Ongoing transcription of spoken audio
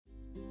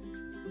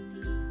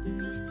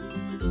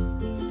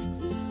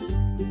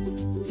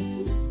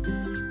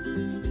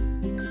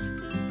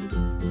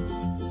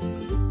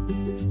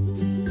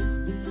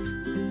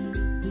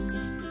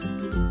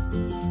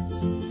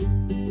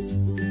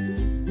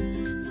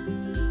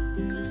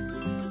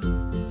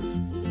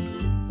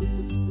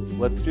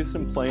let's do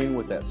some playing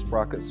with that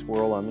sprocket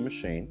swirl on the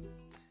machine.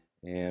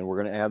 And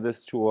we're going to add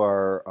this to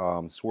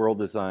our swirl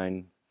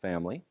design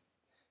family.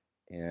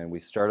 And we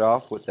start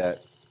off with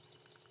that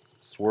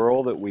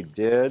swirl that we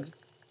did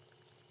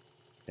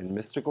in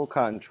Mystical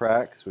Cotton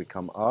Tracks. We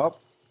come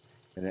up,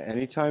 and at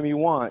any time you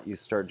want, you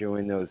start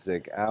doing those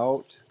zig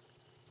out,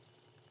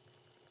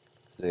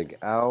 zig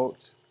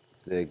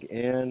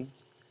in,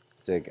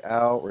 zig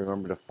out.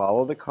 Remember to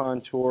follow the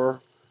contour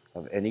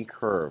of any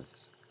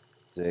curves.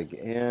 Zig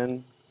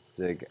in,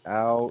 zig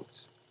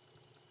out.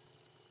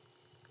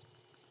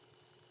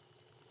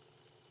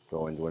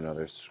 Go into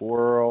another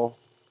swirl,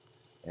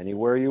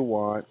 anywhere you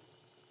want.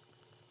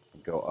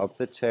 Go up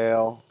the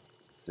tail,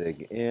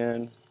 zig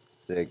in,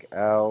 zig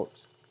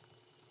out,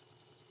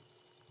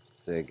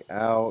 zig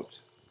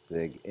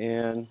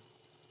in,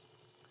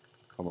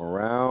 come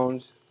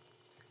around,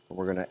 and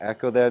we're going to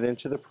echo that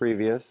into the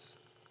previous.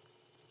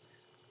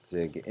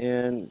 Zig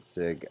in,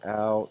 zig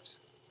out,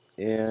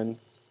 in,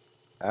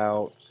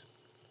 out.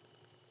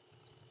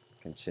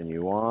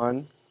 Continue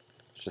on.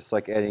 It's just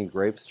like adding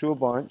grapes to a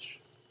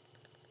bunch.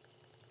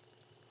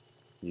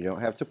 You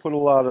don't have to put a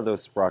lot of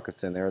those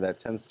sprockets in there. That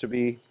tends to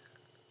be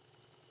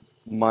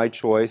my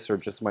choice or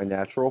just my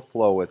natural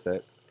flow with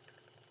it.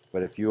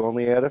 But if you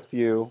only add a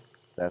few,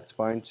 that's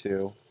fine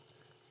too.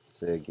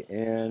 Zig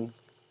in,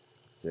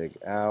 zig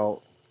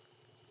out.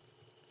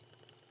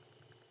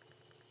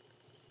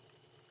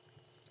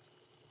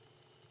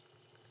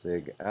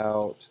 Zig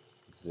out,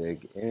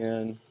 zig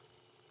in.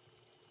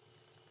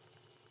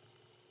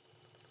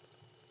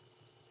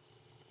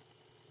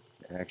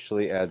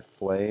 Actually add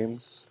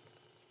flames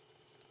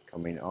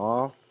coming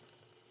off.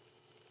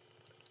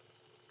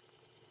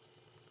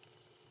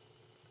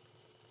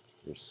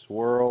 Your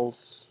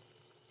swirls.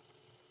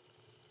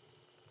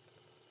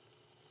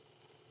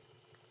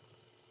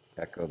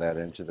 Echo that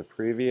into the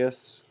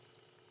previous.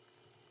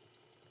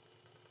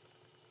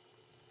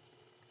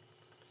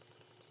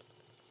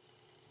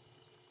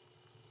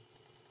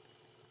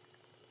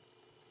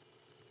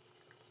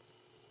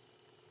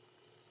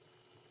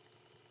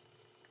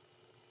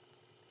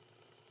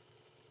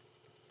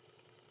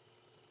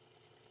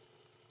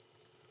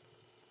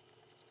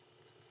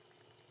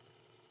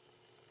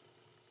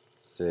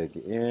 Zig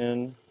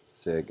in,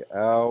 zig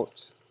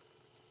out,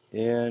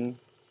 in,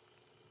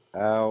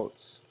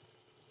 out.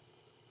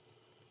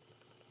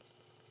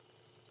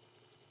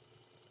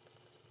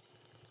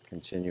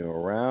 Continue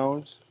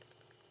around.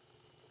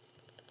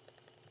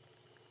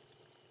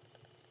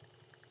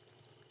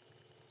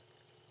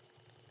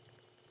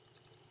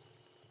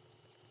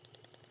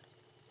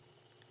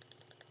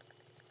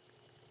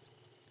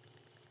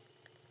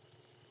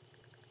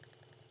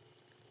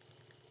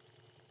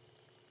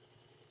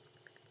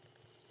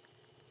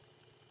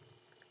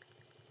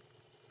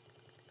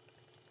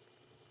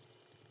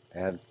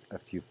 Add a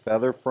few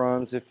feather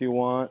fronds if you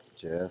want,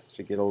 just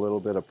to get a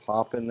little bit of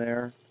pop in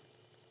there.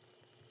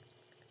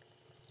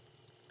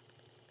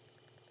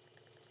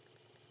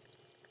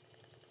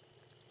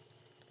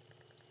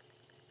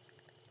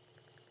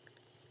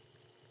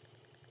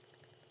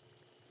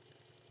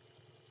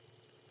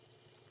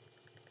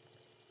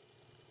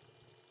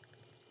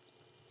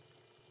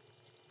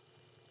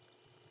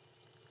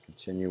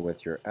 Continue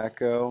with your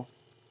echo.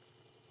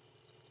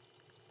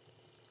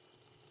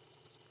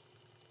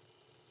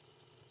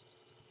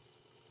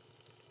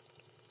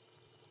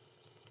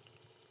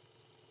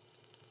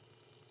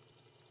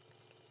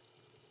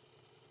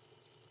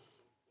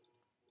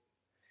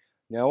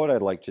 Now what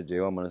I'd like to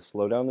do, I'm going to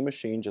slow down the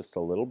machine just a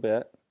little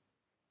bit,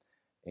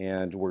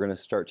 and we're going to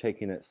start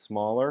taking it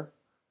smaller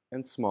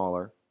and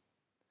smaller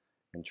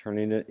and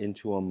turning it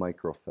into a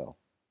microfill.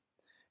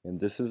 And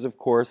this is, of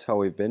course, how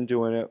we've been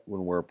doing it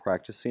when we're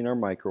practicing our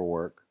micro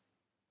work.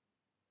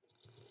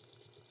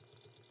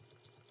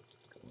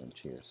 Go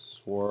into your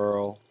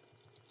swirl,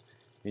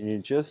 and you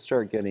just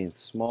start getting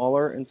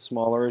smaller and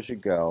smaller as you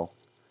go.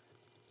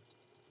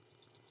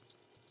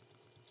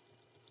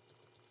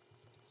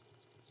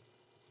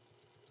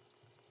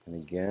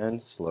 And again,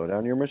 slow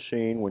down your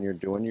machine when you're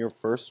doing your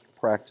first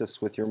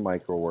practice with your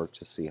micro work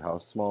to see how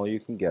small you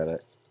can get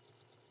it.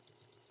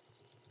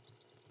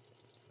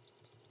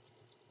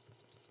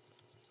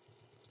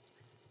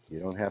 You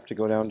don't have to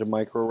go down to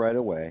micro right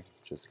away.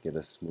 Just get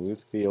a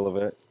smooth feel of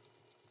it.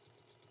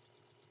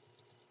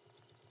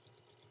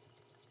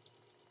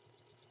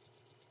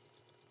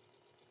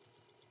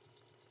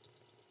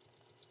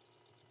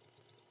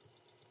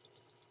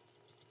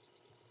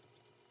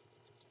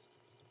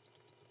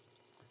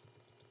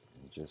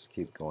 Just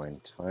keep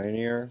going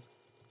tinier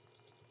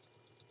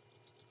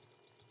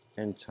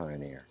and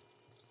tinier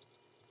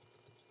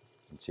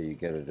until you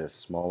get it as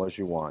small as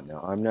you want. Now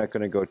I'm not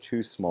going to go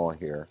too small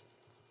here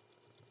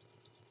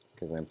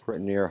because I'm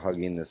pretty near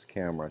hugging this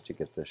camera to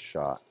get this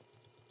shot.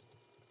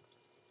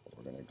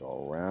 We're going to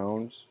go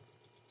around,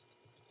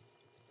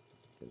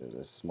 get it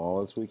as small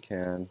as we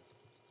can.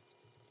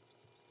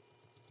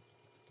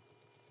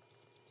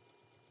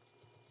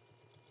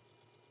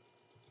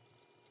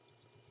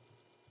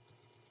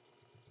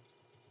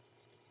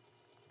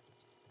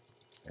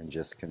 And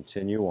just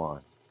continue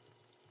on.